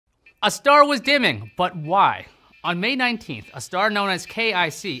A star was dimming, but why? On May 19th, a star known as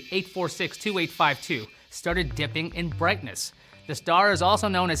KIC 8462852 started dipping in brightness. The star is also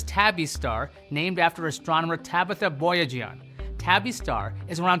known as Tabby's star, named after astronomer Tabitha Boyajian. Tabby's star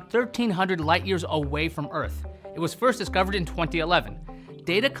is around 1,300 light years away from Earth. It was first discovered in 2011.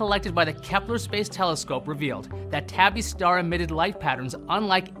 Data collected by the Kepler Space Telescope revealed that Tabby's star emitted light patterns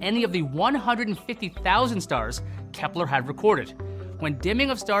unlike any of the 150,000 stars Kepler had recorded. When dimming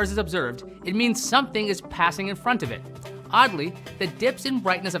of stars is observed, it means something is passing in front of it. Oddly, the dips in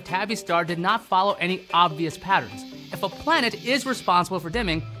brightness of Tabby's star did not follow any obvious patterns. If a planet is responsible for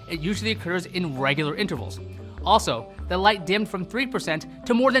dimming, it usually occurs in regular intervals. Also, the light dimmed from 3%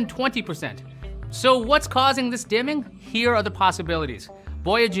 to more than 20%. So what's causing this dimming? Here are the possibilities.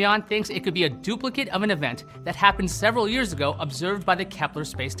 Boyajian thinks it could be a duplicate of an event that happened several years ago observed by the Kepler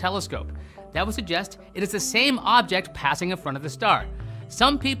Space Telescope. That would suggest it is the same object passing in front of the star.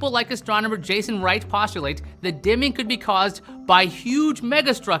 Some people, like astronomer Jason Wright, postulate the dimming could be caused by huge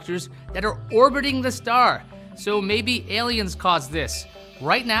megastructures that are orbiting the star. So maybe aliens caused this.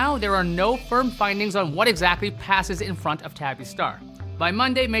 Right now, there are no firm findings on what exactly passes in front of Tabby's star. By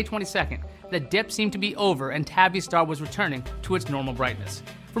Monday, May 22nd, the dip seemed to be over and Tabby's star was returning to its normal brightness.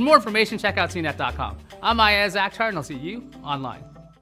 For more information, check out CNET.com. I'm Aya Akhtar, and I'll see you online.